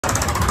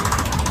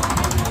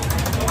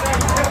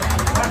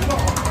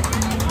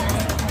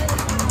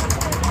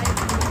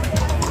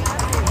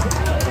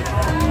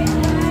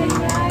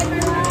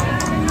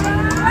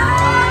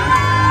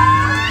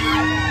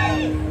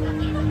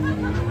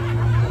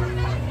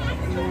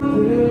Sorry,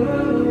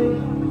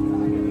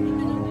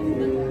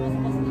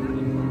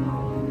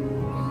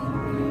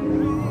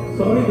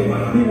 di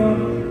mattina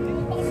tonight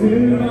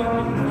when you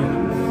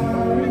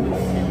are ready,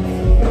 I'm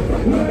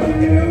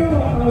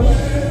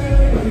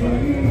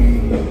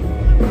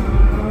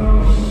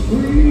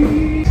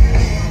free.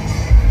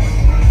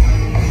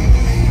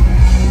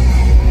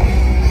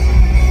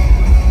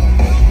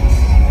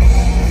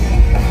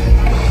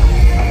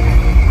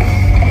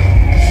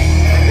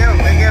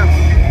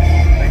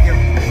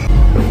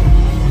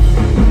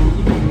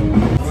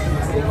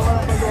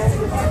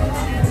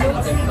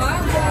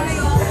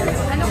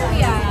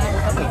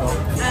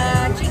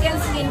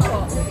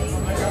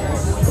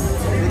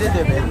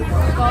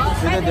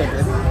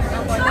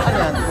 Ano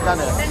yan?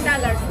 Magkano yan?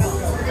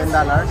 $10. $10?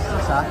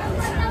 Isa?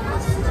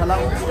 Isa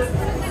lang?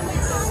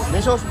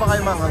 May sauce pa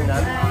kayo mga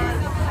hanggan?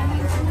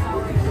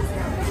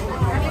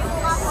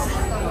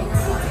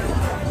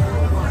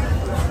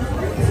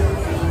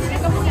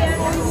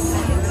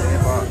 Sige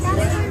po.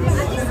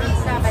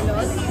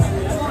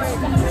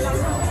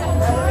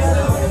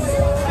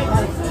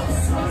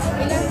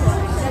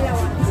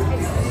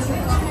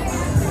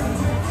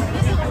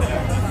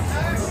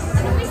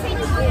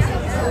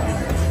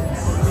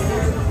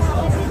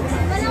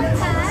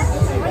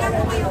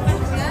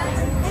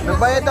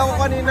 Nagbayad ako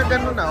kanina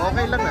gano'n na,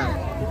 okay lang na.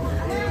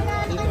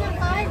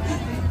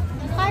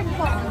 Card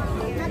po.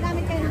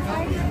 Nagamit kayo ng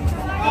card?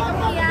 Ito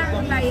po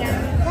yan, bayad.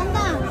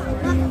 Ganda.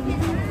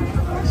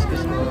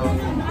 Excuse mo.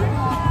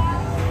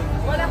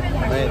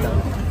 Bayad ako.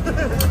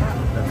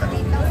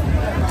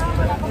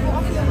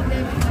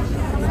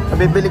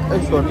 Nabibili ko,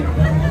 ay sorry.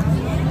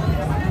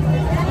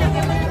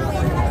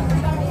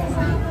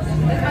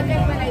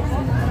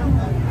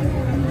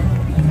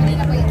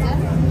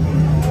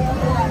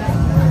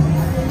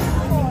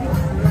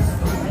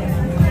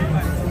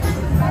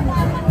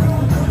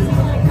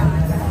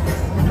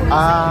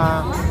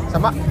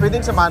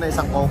 Pwedeng sama na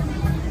isang coke.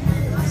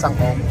 Isang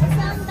coke.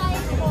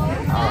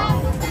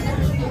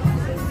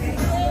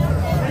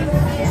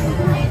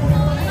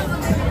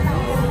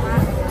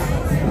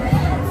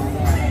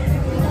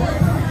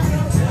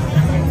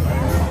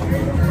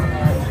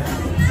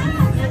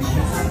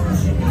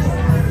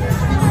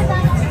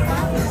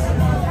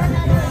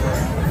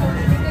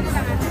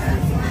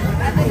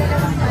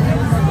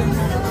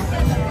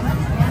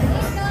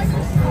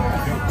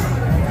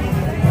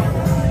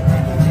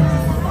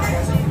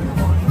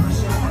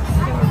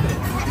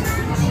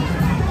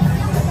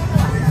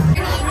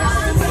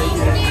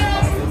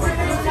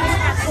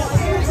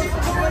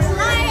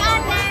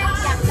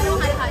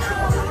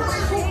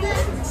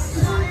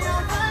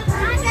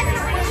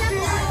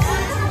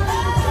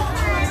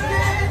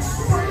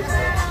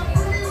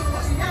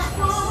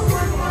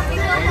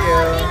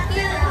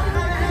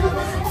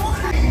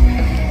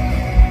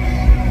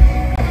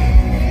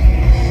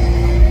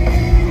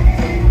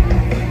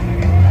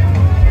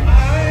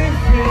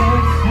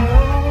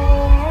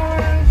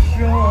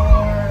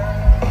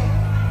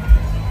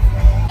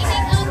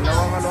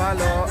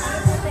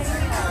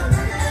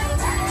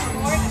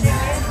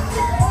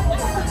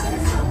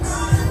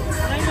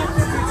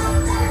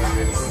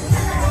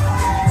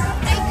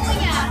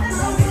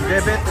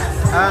 Debit.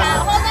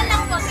 Hold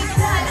lang po.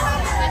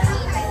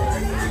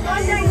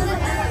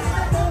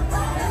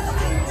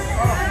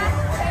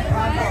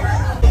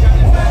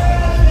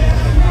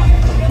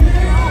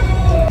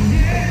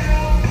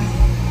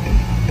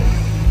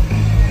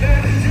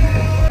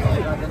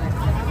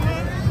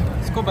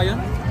 Isko ba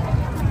yun?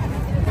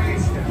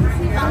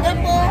 Tanggap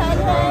po.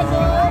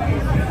 Hello.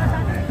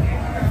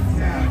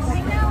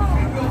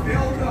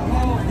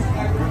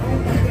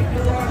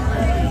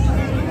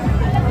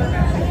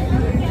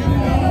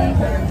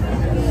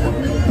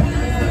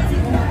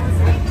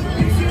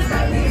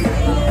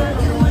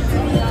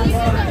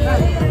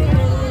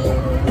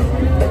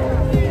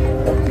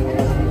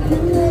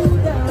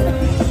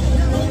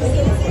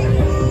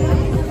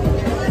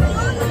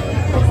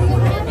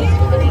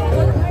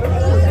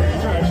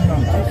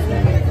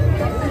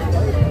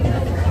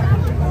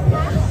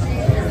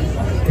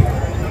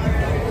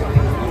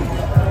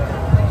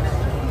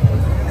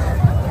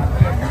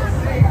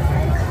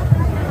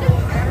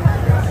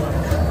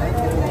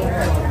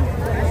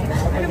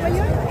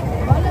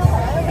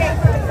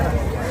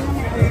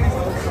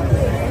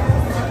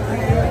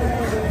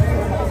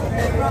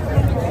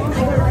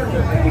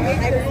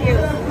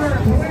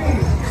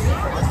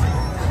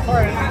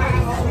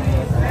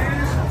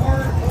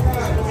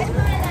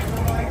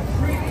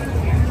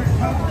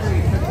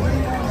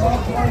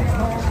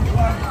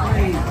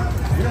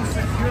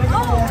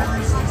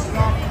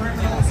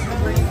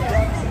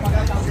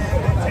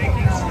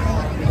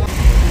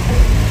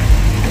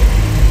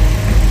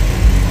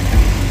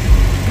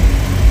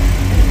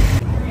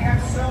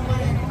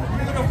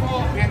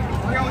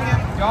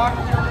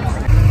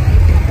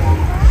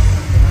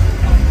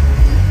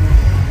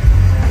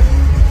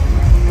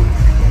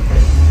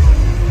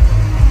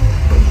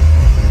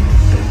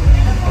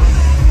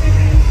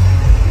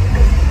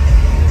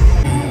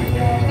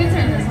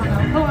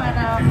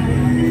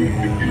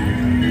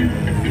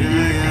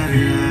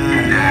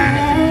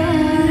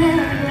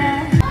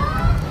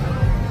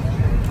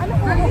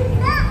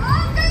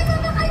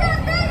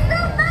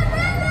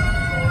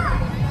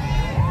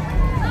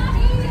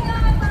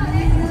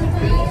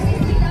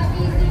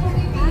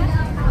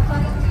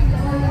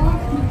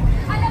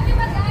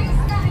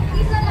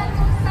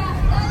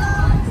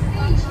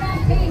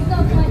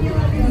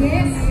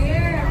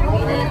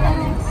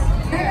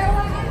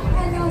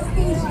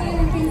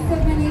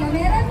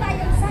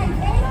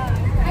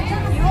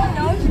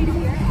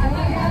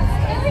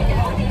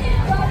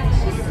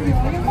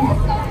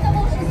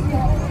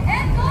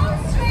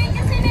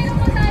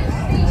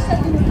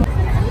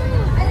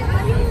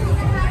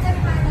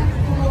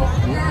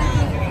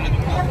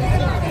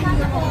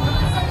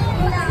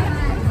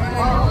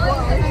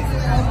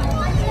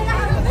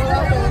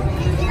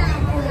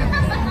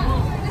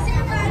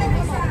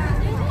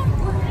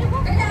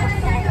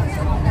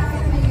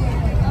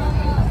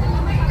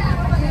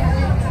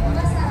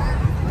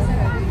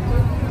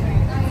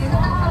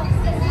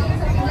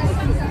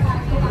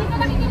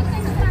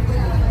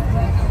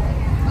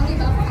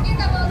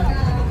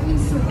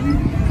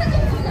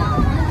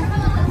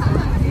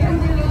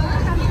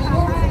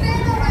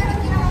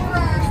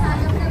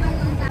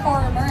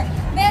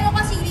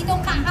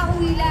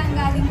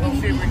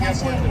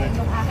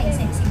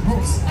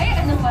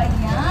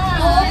 Ayan.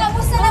 Oo,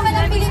 kamusta naman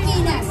ang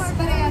Pilipinas?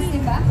 Parehas,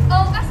 di ba?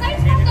 Oh, aside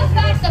from the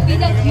fact na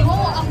binagyo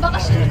ang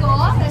bakasyon ko,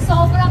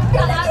 sobrang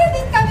Pinagyo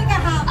din kami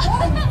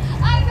kahapon.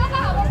 Ay,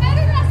 kahapon. Pero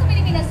nasa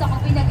Pilipinas ako,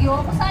 binagyo.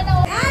 Kung sana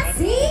ako. At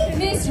si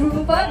Miss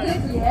Rupa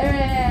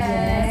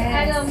Gutierrez.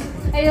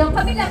 Ayun,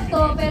 kami lang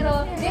to,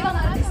 pero may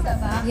mga artista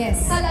ba?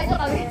 Yes. Kala nyo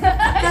kami.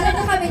 Kala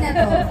nyo kami na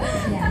to.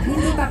 Yeah,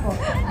 hindi pa po.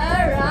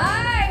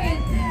 Alright!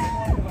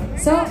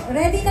 So,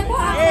 ready na po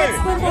ang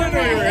next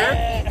performer.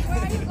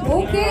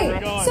 Okay.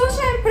 So,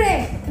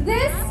 syempre,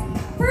 this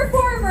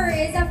performer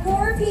is a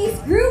 4-piece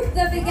group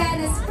that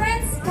began as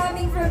friends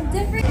coming from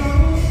different...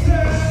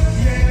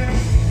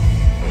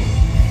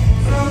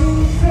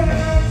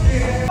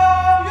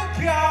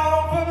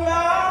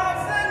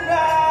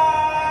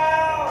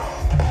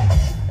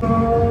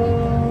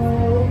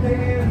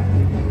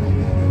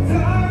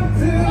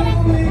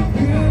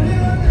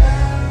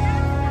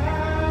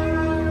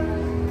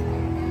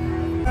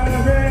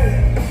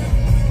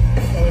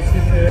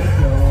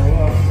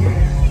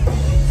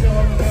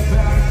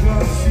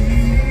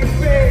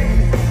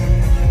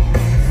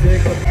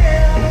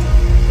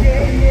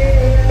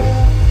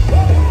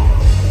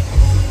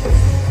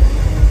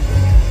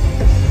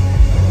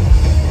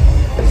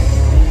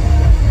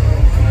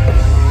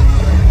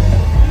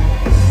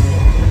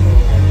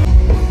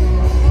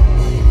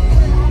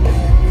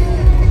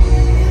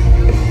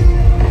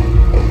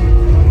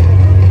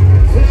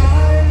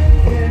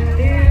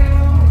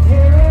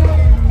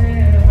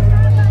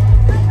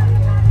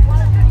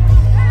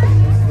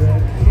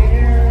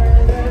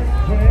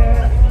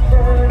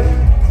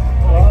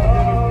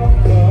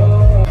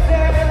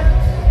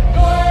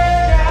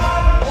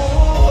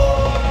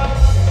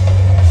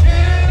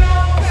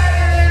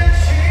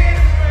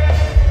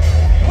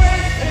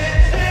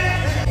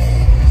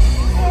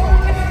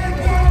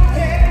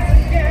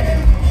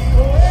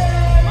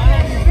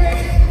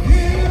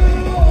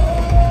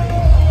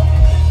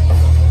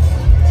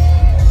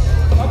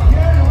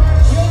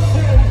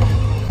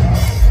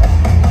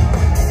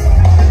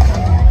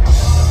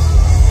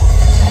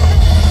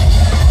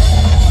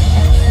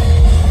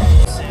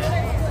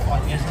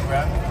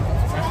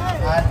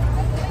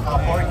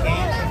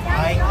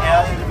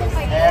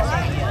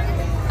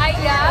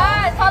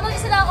 Ayan! Follow nyo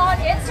sila on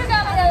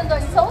Instagram and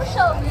on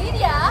social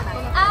media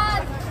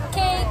at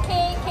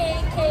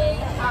KKKKILSENKKK.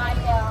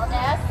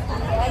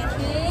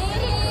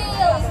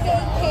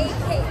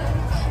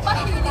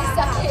 Mahilig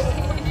sa K.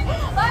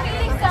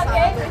 Mahilig sa K.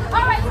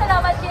 Alright,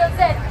 salamat,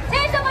 Gilson.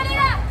 Dito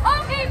Manila,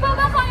 okay po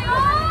ba kayo?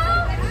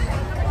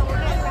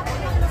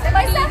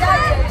 Isa pa!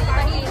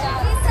 Mahina.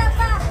 Isa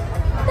pa!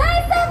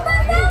 Dahil sa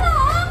banana,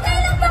 okay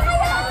lang ba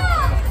kayo?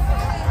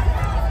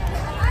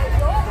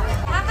 Ayun!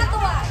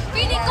 Nakakatuwa.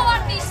 Feeling ko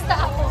artista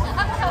ako.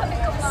 Ang dami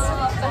kong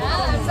mga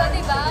fans. So,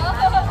 diba?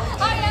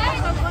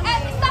 Alright.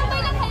 And standby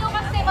lang kayo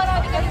kasi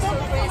marami kami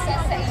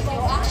surprises sa inyo.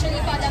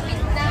 Actually, palapit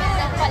na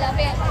ng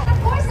palapit. Of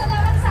course,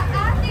 salamat sa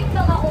ating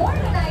mga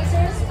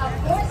organizers. Of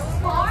course,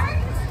 Spark.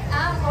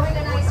 Ang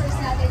organizers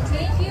natin.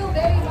 Thank you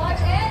very much.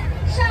 And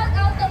shout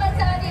out naman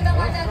sa ating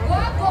mga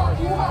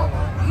nagwagwabuhang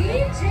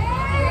DJ!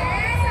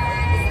 Yes!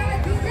 Mga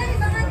DJ,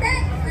 mga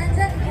tech!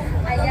 Nandyan po.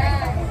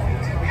 Ayan.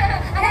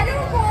 Hello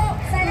po!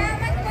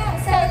 Salamat po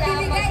sa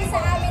bibigay sa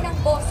amin ng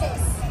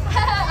boses.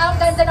 Ang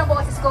ganda ng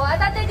boses ko at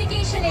ang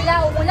dedication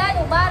nila umulan,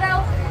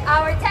 umaraw,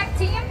 our tech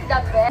team, the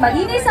best.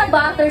 Malinis ang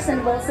Bathurst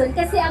and Wilson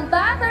kasi ang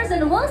Bathurst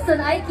and Wilson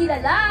ay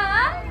kilala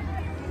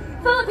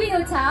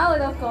Filipino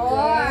town, of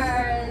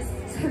course.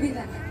 Sabi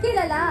na,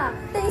 kilala,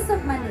 Taste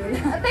of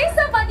Manila. Taste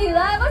of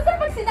Manila. Basta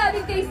pag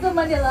sinabing Taste of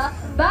Manila,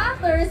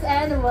 Bathurst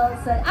and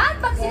Wilson. At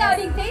pag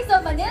sinabing Taste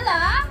of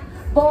Manila,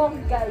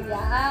 bongga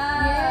yan.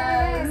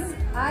 Yes!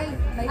 Ay,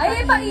 may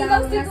Ay, pailaw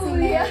pailaw si na si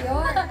Kuya. Mayor.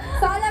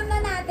 So, alam na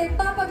natin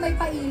to pag may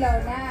pailaw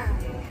na.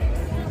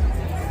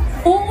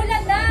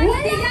 Uulan na! Wala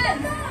Hindi yan!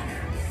 na.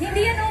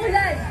 Hindi yan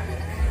uulan!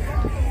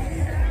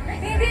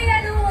 Hindi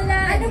yan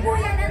uulan! Ano po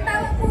yan? Ang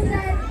tawag po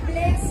dyan,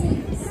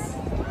 blessings.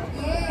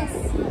 Yes.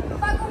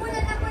 Pag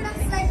umulan ako ng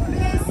slide,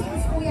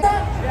 blessings po yan. So,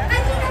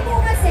 ano na po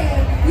kasi,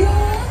 yung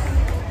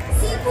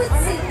Seafood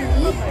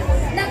City,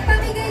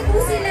 nagpamigay po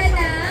sila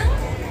ng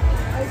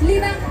 5.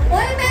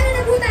 Oy, meron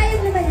na po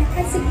tayong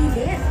lumalakad sa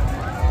gilid.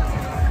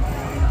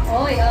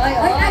 Oy, oy, Oy,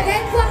 oy!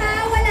 agad po ha,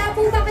 wala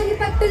po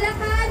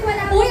makilipagtulakan,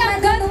 wala po Uy, ang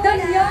ganda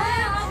manunulan. niya!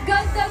 Ang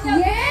ganda niya!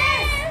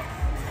 Yes!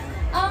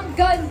 Ang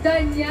ganda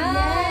niya!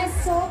 Yes,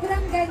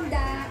 sobrang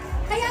ganda.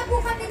 Kaya po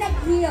kami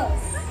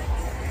nag-heels.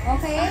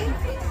 Okay?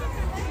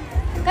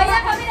 Kaya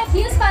kami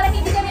nag-heels para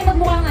hindi kami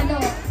magmukhang ano.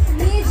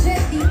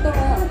 Midget dito.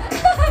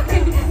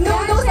 No,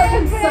 no, sa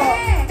bunso.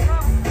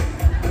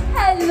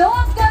 Hello,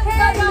 ang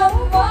ganda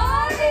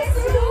naman! Miss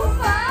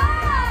Rupa!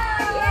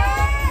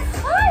 Yes!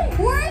 Ay!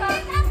 Worth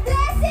it ang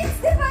blessings,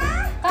 di ba?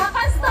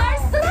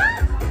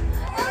 Kaka-starstruck!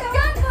 Ang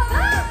ganda!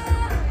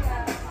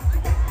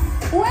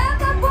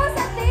 Welcome po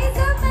sa Taste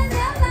of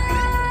Manila!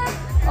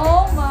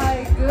 Oh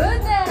my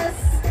goodness!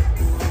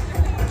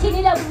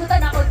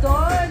 Kinilabutan ako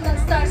doon.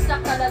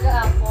 Nag-starstruck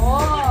talaga ako.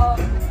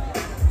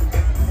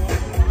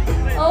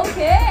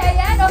 Okay,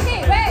 ayan. Okay,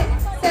 wait.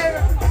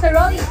 Sir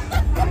Rolly.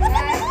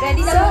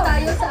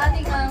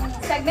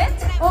 segment?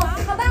 Oh,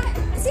 kabakit?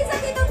 Since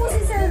nandito po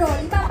si Sir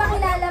Roy,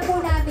 ipapakilala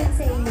po namin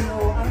sa inyo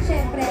ang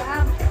syempre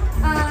ang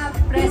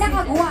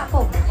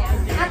pinakagwapo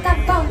at ang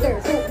founder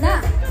po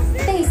na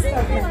Taste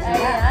of Manila.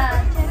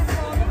 Ayan.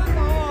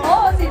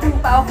 Oo, si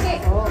Rupa.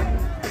 Okay.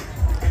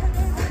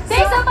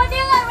 Taste of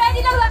Manila,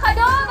 ready na ba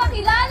kayo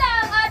makilala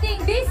ang ating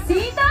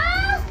bisita?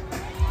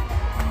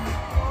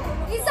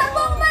 Isa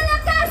pong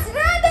malakas!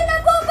 Ready na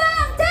po ba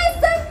ang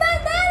Taste of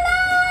Manila?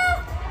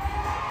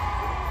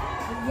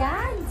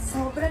 Ayan,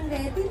 sobrang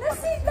ready na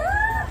sila.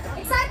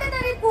 Excited na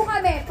rin po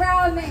kami,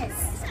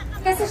 promise.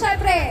 Kasi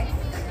syempre,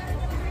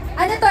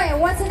 ano to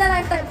once in a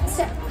lifetime.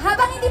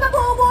 Habang hindi pa po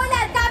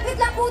umuulan, kapit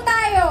lang po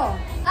tayo.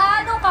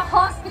 Ano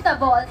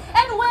ka-hospitable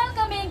and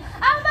welcoming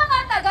ang mga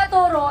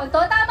taga-Toronto.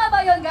 Tama ba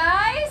yun,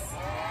 guys?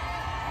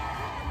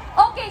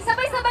 Okay,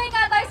 sabay-sabay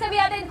nga tayo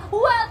sabihin natin,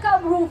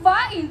 welcome,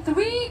 Rufa, in 3,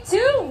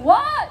 2, 1!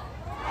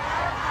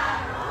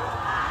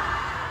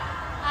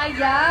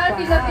 Ayan,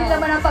 pila-pila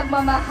man ang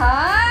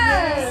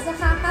pagmamahal. Yes,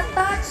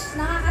 nakaka-touch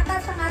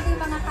ang ating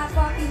mga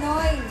kapwa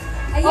Pinoy.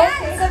 Ayan,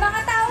 Okay. sa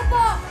mga tao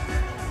po,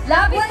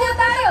 Lapit wala po pong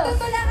tayo.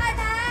 magtutulakan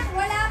ha.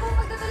 Wala pong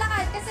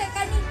magtutulakan kasi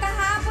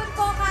kahapon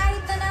po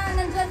kahit na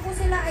nandyan po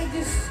sila ay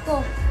Diyos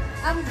ko.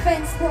 Ang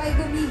fence po ay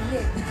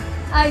gumigit.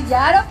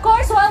 Ayan, of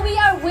course, while we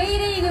are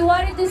waiting, we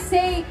wanted to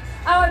say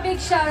our big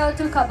shout out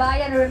to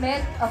Kabayan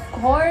Remit, of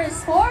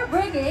course, for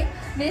bringing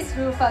Miss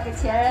Rufa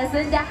Gutierrez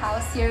in the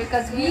house here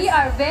because we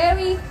are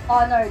very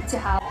honored to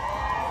have.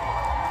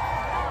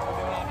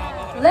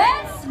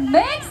 Let's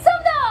make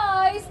some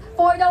noise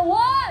for the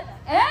one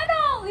and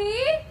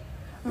only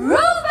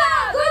Rufa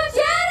Gutierrez!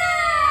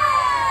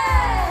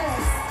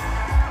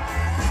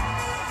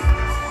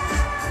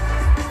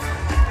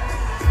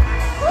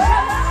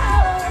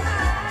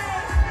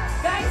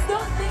 Guys,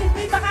 don't leave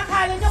me. Baka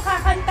kala nyo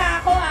kakanta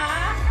ako,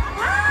 ah.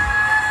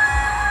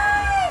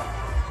 Hi!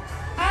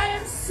 I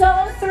am so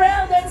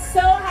thrilled and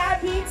so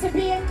happy to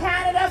be in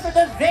Canada for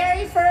the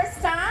very first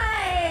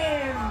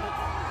time.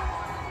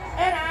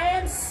 And I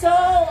am so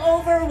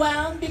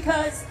overwhelmed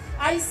because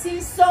I see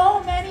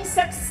so many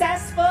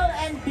successful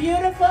and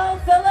beautiful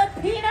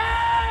Filipinos!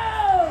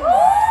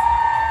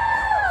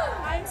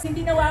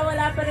 Hindi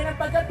nawawala pa rin ang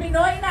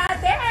pagka-Pinoy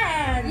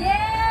natin!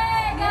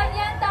 Yeah!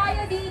 Ganyan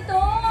tayo dito!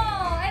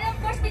 And of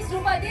course, Miss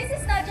Rufa, this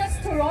is not just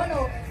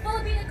Toronto.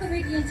 Filipino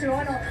community in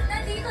Toronto.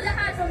 Nandito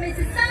lahat from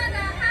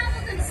Mississauga,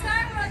 Hamilton,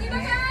 Scarborough. Di ba,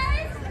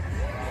 guys?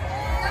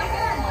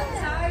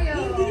 Ontario.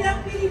 Hindi lang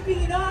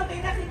Pilipino, may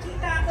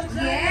nakikita ako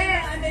dyan. Yes,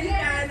 Mga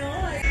Amerikano.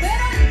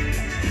 Pero,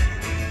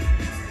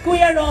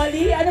 Kuya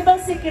Rolly, ano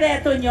bang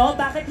sikreto nyo?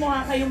 Bakit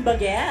mukha kayong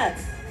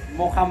bagets?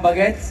 Mukhang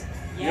bagets?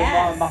 Yung Yes.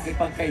 mga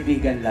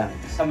makipagkaibigan lang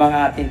sa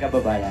mga ating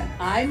kababayan.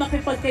 Ay,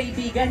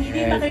 makipagkaibigan,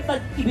 hindi Yes.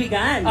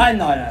 makipag-ibigan. No.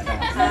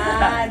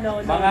 No.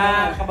 Mga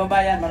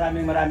kababayan,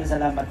 maraming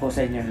salamat po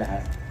sa inyong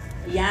lahat.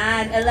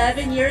 Yan,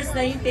 11 years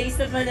na yung Taste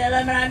of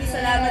Manila. Maraming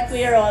salamat,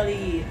 Kuya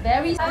Rolly.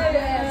 very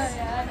serious.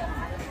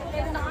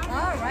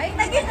 Alright,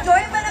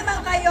 nag-enjoy ba naman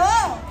kayo?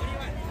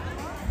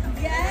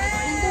 Yes!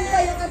 Nandun pa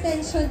yung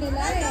attention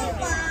nila eh. Ano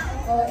pa?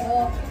 Oo.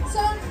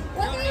 So,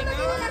 huwag kayong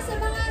mag-alala sa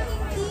mga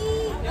hindi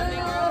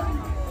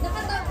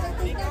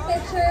nakatake ng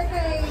picture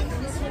kay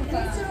Miss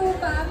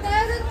Rupa.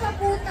 Meron pa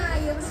po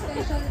tayong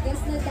special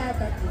guest na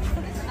dadating.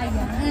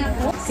 Ayan.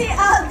 Si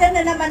Alden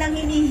na naman ang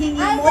hinihingi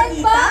mo, Alden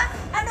tita. ba?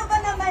 Ano ba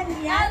naman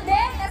yan?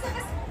 Alden, nasa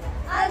kas...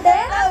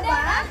 Alden, ba?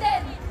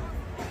 Alden!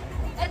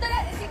 Ito na,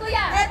 si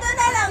Kuya. Eto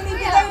na lang,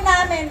 bibigay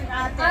namin,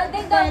 ate.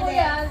 Alden daw, Pwede.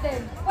 Kuya,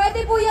 Alden. Pwede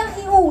po yung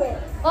iuwi.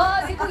 Oo,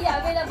 si Kuya,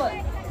 available.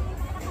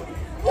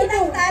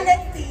 Unang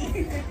talent,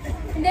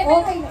 Hindi,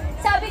 pero Okay.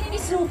 sabi ni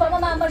Miss Rupa,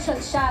 mamamasyal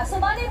siya. So,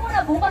 malay mo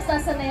na bukas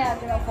nasa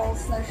Niagara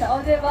Falls na siya. O,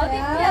 diba?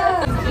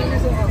 Yeah.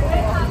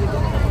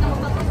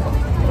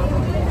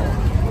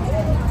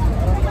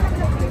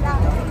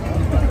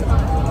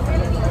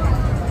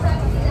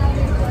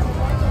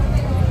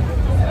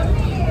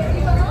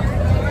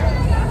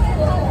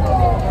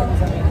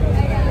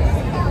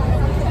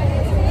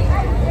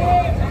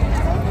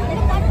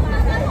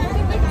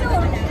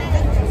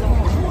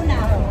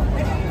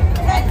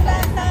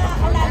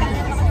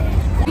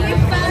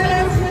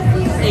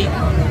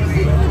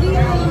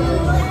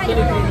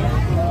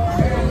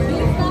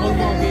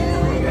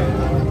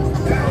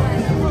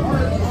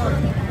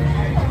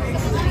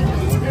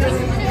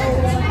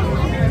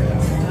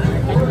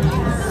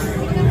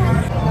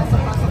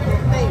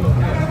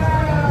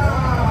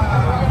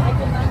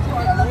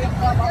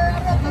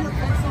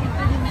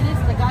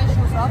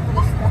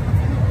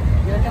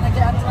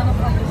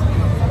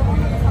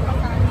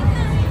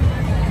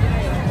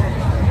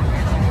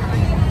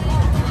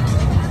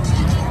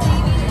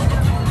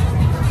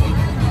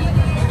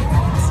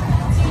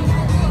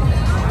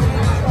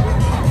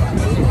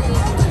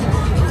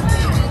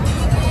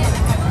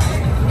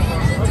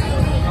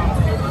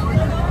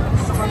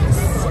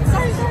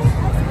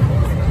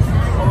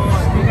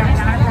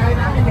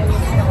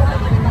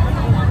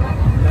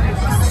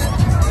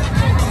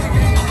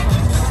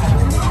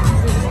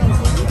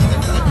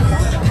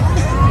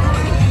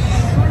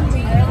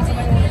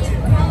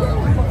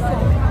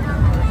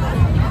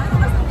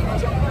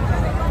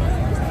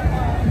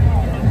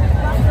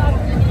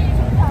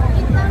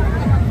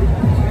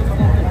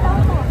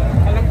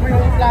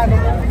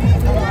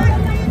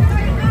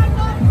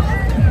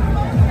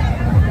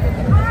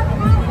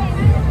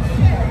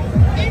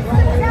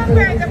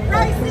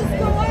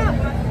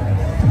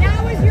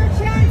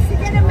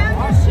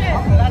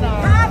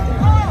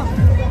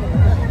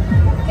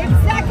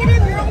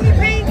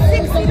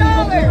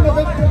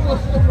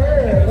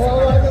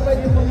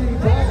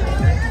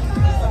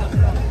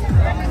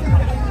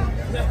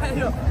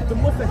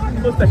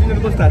 Bustas,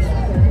 sino bustas?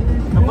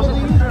 Tapos sa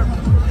picture.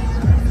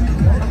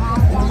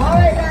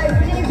 Alright guys,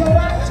 we need to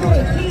watch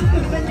it. Keep the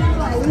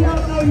Manila. We all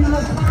know you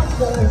love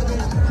pasta.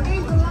 We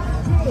need to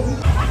watch it.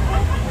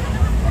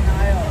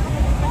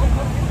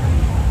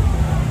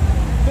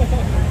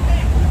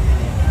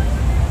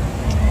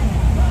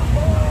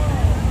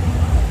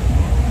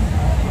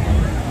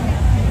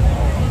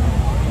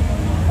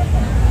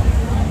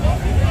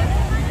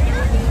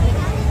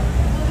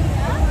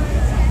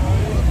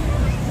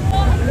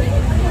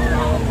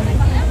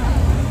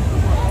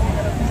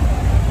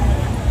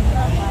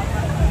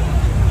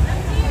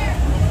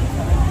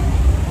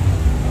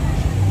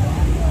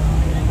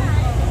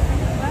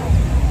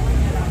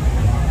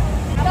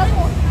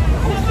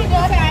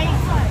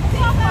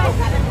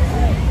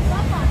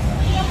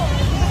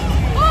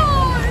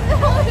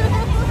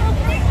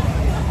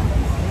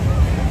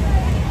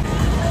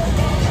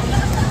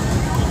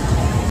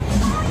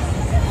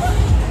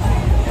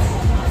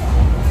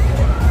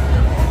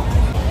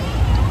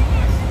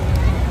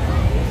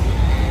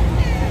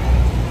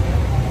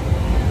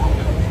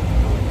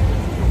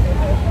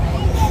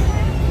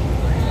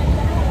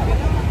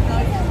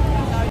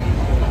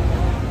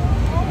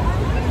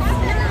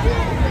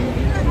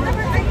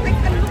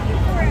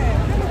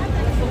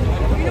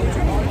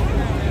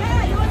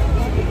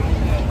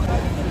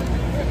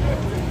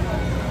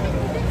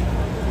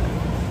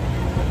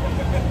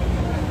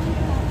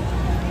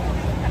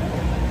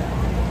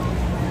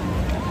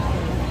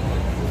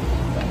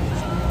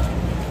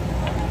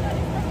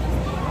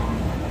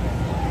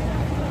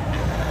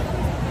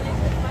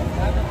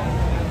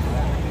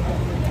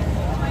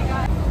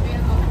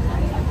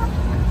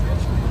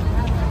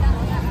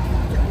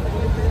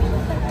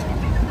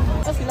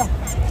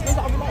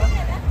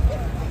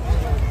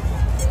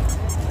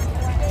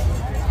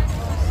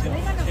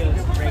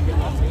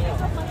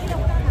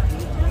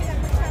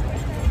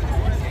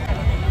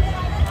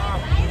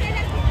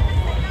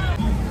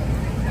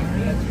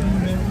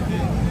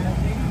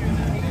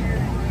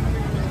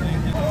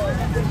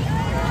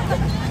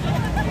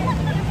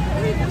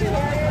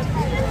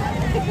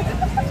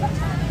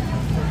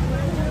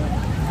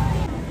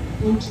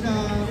 Folks,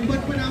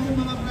 iba't pa na akong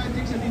mga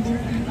project sa Tibong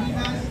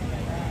Pilipinas.